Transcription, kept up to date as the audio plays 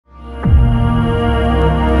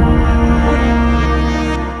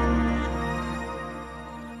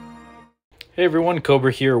Hey everyone,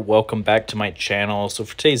 Cobra here. Welcome back to my channel. So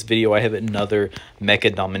for today's video, I have another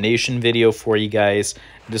Mecha Domination video for you guys.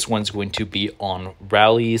 This one's going to be on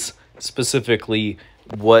rallies, specifically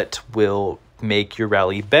what will make your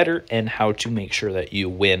rally better and how to make sure that you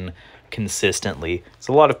win consistently.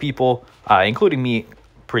 So a lot of people, including me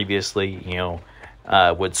previously,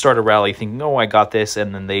 would start a rally thinking, oh, I got this,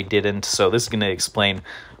 and then they didn't. So this is going to explain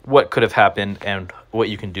what could have happened and what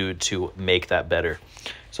you can do to make that better.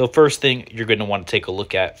 So first thing you're going to want to take a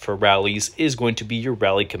look at for rallies is going to be your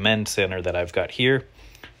rally command center that I've got here.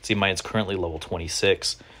 See, mine's currently level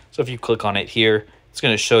 26. So if you click on it here, it's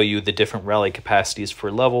going to show you the different rally capacities for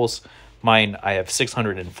levels. Mine, I have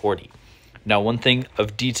 640. Now, one thing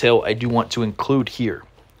of detail I do want to include here.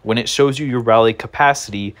 When it shows you your rally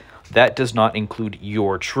capacity, that does not include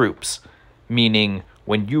your troops. Meaning,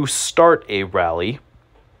 when you start a rally,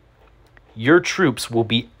 your troops will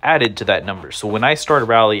be added to that number. So when I start a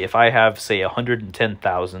rally, if I have, say,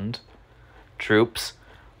 110,000 troops,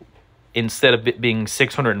 instead of it being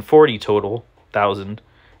 640 total thousand,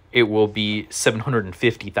 it will be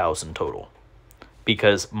 750,000 total,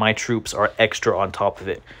 because my troops are extra on top of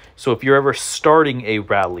it. So if you're ever starting a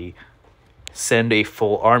rally, send a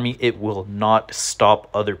full army. It will not stop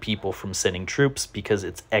other people from sending troops because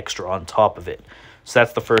it's extra on top of it. So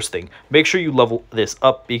that's the first thing. Make sure you level this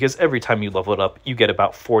up, because every time you level it up, you get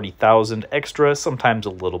about 40,000 extra, sometimes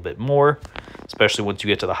a little bit more. Especially once you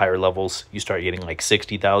get to the higher levels, you start getting like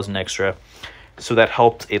 60,000 extra. So that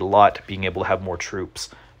helped a lot, being able to have more troops.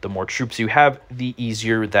 The more troops you have, the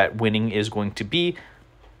easier that winning is going to be.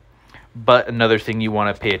 But another thing you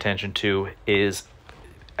want to pay attention to is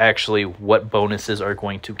actually what bonuses are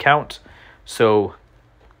going to count. So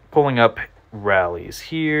pulling up rallies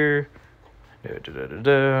here.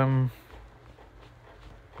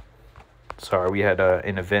 Sorry, we had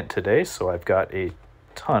an event today, so I've got a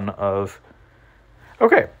ton of...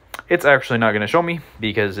 Okay, it's actually not going to show me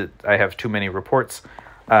because I have too many reports.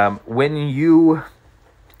 When you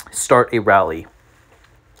start a rally,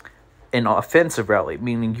 an offensive rally,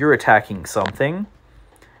 meaning you're attacking something,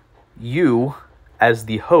 you, as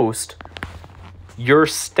the host, your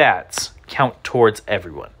stats count towards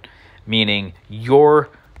everyone. Meaning your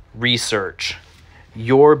research,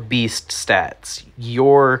 your beast stats,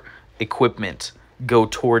 your equipment go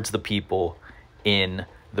towards the people in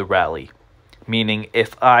the rally. Meaning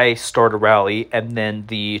if I start a rally and then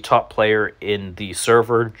the top player in the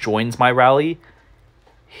server joins my rally,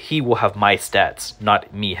 he will have my stats,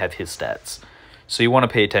 not me have his stats. So you want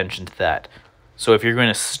to pay attention to that. So if you're going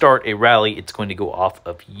to start a rally, it's going to go off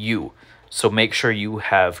of you. So make sure you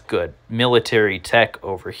have good military tech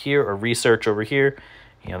over here or research over here.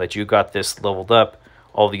 That you got this leveled up,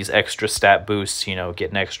 all these extra stat boosts,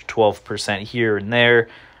 get an extra 12% here and there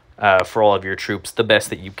for all of your troops, the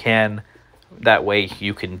best that you can. That way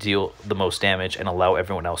you can deal the most damage and allow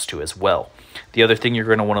everyone else to as well. The other thing you're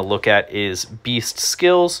going to want to look at is beast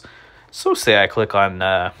skills. So say I click on,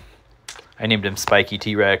 I named him Spiky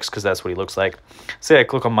T-Rex because that's what he looks like. Say I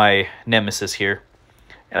click on my Nemesis here.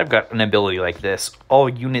 And I've got an ability like this. All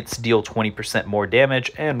units deal 20% more damage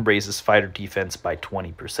and raises fighter defense by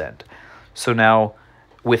 20%. So now,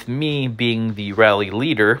 with me being the rally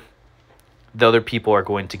leader, the other people are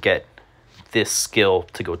going to get this skill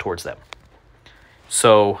to go towards them.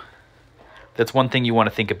 So that's one thing you want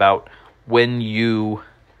to think about when you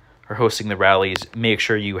are hosting the rallies. Make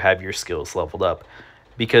sure you have your skills leveled up,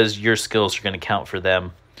 because your skills are going to count for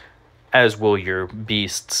them, as will your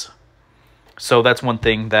beasts. So that's one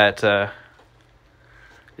thing that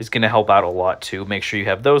is going to help out a lot too. Make sure you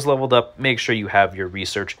have those leveled up. Make sure you have your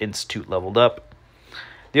Research Institute leveled up.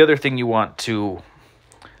 The other thing you want to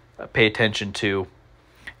pay attention to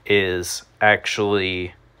is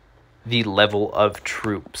actually the level of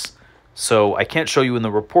troops. So I can't show you in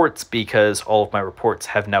the reports because all of my reports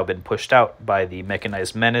have now been pushed out by the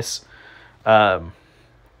Mechanized Menace.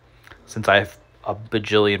 Since I have a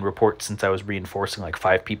bajillion reports since I was reinforcing like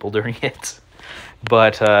 5 people during it.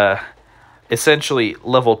 But essentially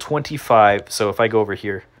level 25, so if I go over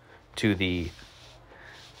here to the,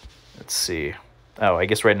 let's see, oh, I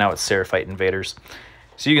guess right now it's Seraphite Invaders.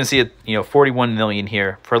 So you can see it, 41 million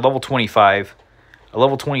here. For level 25, a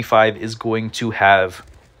level 25 is going to have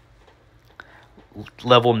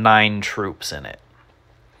level 9 troops in it.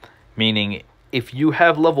 Meaning if you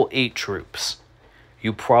have level 8 troops,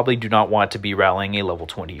 you probably do not want to be rallying a level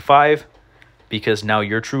 25, because now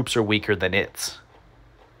your troops are weaker than its.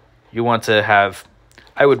 You want to have,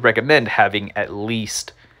 I would recommend having at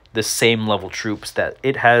least the same level troops that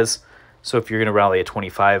it has. So if you're going to rally a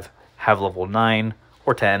 25, have level 9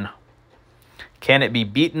 or 10. Can it be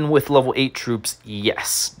beaten with level 8 troops?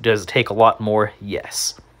 Yes. Does it take a lot more?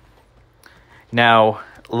 Yes. Now,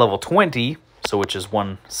 level 20, so which is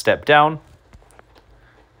one step down,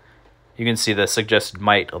 you can see the suggested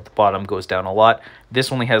might at the bottom goes down a lot.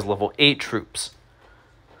 This only has level 8 troops,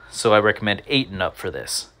 so I recommend 8 and up for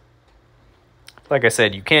this. Like I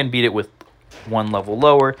said, you can beat it with one level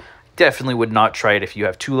lower. Definitely would not try it if you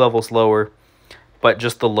have 2 levels lower, but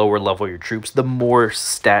just the lower level your troops, the more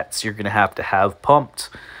stats you're going to have pumped.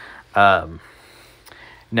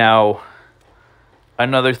 Now,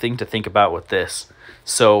 another thing to think about with this,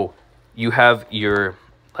 so you have your,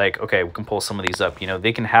 like, okay, we can pull some of these up. You know,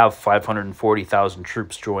 they can have 540,000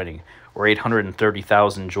 troops joining or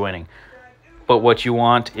 830,000 joining. But what you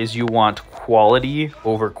want is you want quality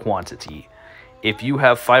over quantity. If you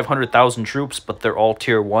have 500,000 troops, but they're all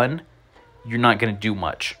tier 1, you're not going to do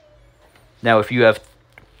much. Now, if you have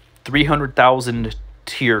 300,000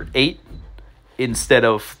 tier 8 instead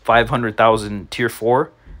of 500,000 tier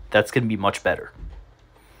 4, that's going to be much better.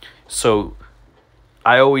 So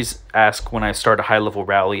I always ask when I start a high-level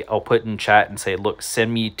rally, I'll put in chat and say, look,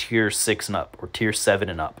 send me tier 6 and up or tier 7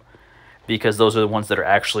 and up, because those are the ones that are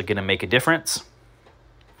actually going to make a difference.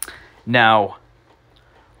 Now,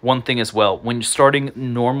 one thing as well, when you're starting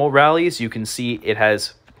normal rallies, you can see it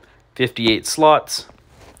has 58 slots,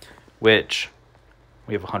 which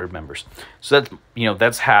we have 100 members. So that's, you know,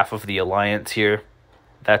 that's half of the alliance here.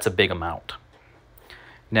 That's a big amount.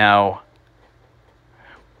 Now,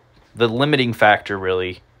 the limiting factor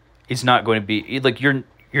really is not going to be, like, you're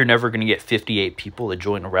never going to get 58 people to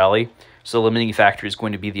join a rally. So the limiting factor is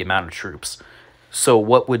going to be the amount of troops. So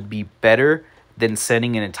what would be better than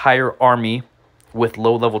sending an entire army with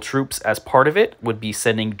low-level troops as part of it would be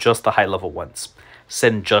sending just the high-level ones.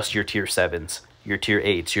 Send just your tier 7s, your tier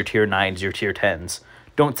 8s, your tier 9s, your tier 10s.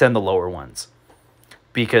 Don't send the lower ones,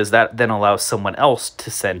 because that then allows someone else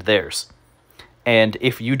to send theirs. And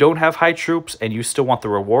if you don't have high troops and you still want the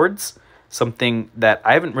rewards, something that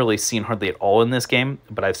I haven't really seen hardly at all in this game,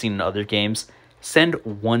 but I've seen in other games, send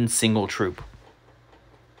one single troop.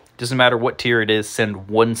 Doesn't matter what tier it is, send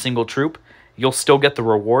one single troop. You'll still get the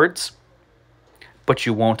rewards, but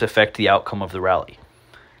you won't affect the outcome of the rally.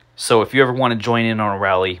 So if you ever want to join in on a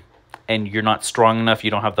rally and you're not strong enough,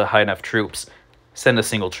 you don't have the high enough troops, send a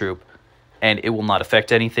single troop and it will not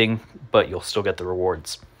affect anything, but you'll still get the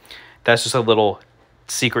rewards. That's just a little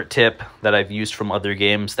secret tip that I've used from other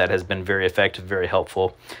games that has been very effective, very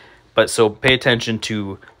helpful. But so pay attention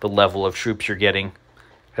to the level of troops you're getting.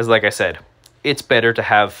 Because like I said, it's better to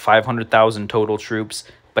have 500,000 total troops,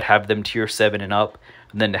 but have them tier 7 and up,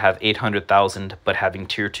 than to have 800,000, but having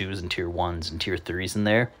tier 2s and tier 1s and tier 3s in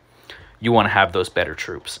there. You want to have those better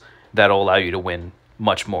troops. That'll allow you to win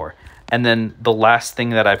much more. And then the last thing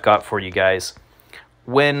that I've got for you guys,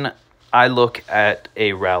 when I look at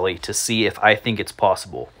a rally to see if I think it's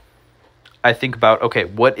possible, I think about, okay,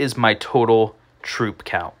 what is my total troop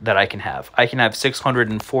count that I can have? I can have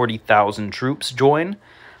 640,000 troops join.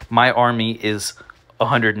 My army is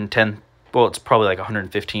 110, well, it's probably like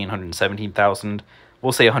 115, 117,000.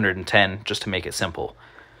 We'll say 110 just to make it simple.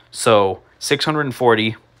 So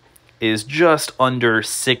 640 is just under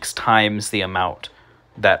 6 times the amount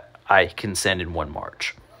that I can send in one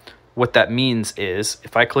march. What that means is,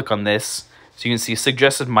 if I click on this, so you can see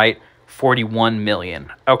suggested might 41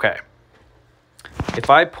 million. Okay. If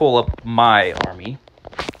I pull up my army,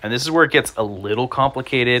 and this is where it gets a little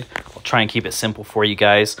complicated. I'll try and keep it simple for you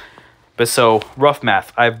guys. But so, rough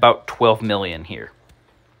math, I have about 12 million here.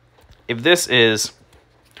 If this is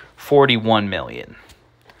 41 million,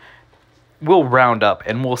 we'll round up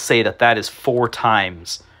and we'll say that that is 4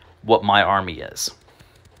 times what my army is.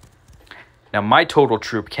 Now, my total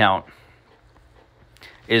troop count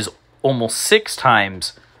is almost 6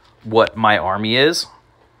 times what my army is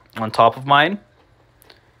on top of mine.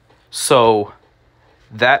 So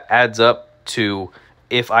that adds up to,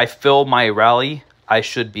 if I fill my rally, I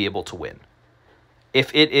should be able to win.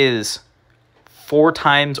 If it is 4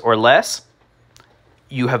 times or less,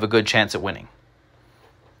 you have a good chance at winning.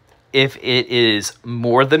 If it is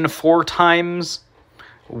more than 4 times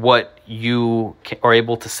what you are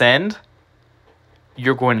able to send,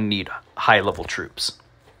 you're going to need high-level troops.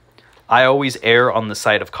 I always err on the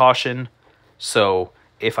side of caution, so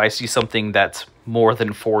if I see something that's more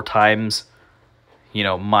than 4 times, you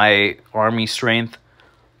know, my army strength,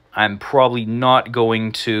 I'm probably not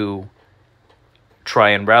going to try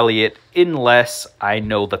and rally it unless I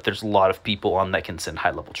know that there's a lot of people on that can send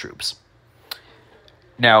high-level troops.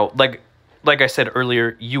 Now, like I said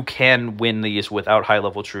earlier, you can win these without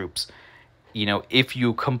high-level troops. You know, if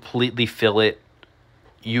you completely fill it,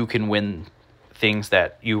 you can win things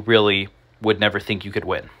that you really would never think you could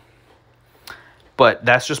win. But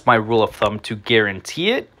that's just my rule of thumb to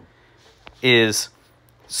guarantee it is,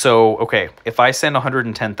 so, okay, if I send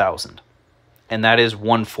 110,000, and that is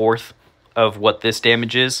 1/4 of what this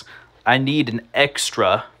damage is, I need an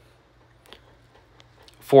extra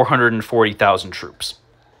 440,000 troops.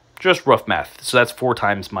 Just rough math. So that's 4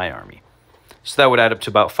 times my army. So that would add up to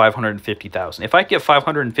about 550,000. If I get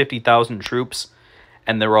 550,000 troops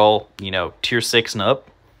and they're all, you know, tier 6 and up,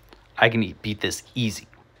 I can beat this easy.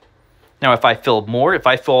 Now, if I fill more, if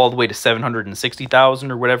I fill all the way to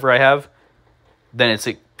 760,000 or whatever I have, then it's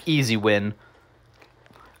an easy win.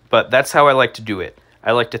 But that's how I like to do it.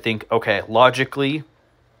 I like to think, okay, logically,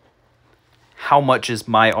 how much is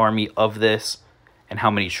my army of this and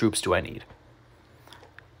how many troops do I need?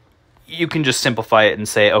 You can just simplify it and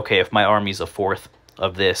say, okay, if my army's 1/4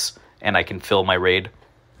 of this and I can fill my raid,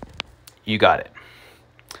 you got it.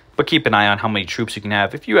 But keep an eye on how many troops you can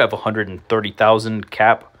have. If you have 130,000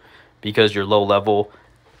 cap because you're low level,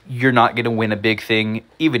 you're not going to win a big thing.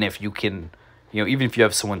 Even if you can, you know, even if you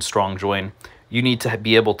have someone strong join, you need to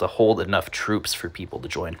be able to hold enough troops for people to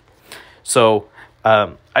join. So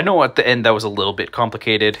I know at the end that was a little bit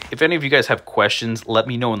complicated. If any of you guys have questions, let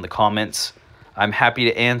me know in the comments. I'm happy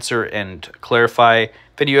to answer and clarify.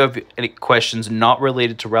 If any of you have any questions not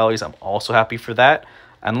related to rallies, I'm also happy for that.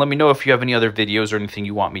 And let me know if you have any other videos or anything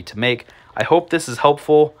you want me to make. I hope this is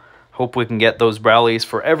helpful. Hope we can get those rallies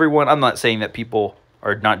for everyone. I'm not saying that people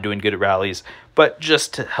are not doing good at rallies, but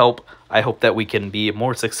just to help, I hope that we can be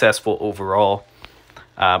more successful overall.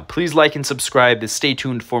 Please like and subscribe. Stay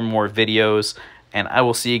tuned for more videos, and I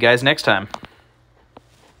will see you guys next time.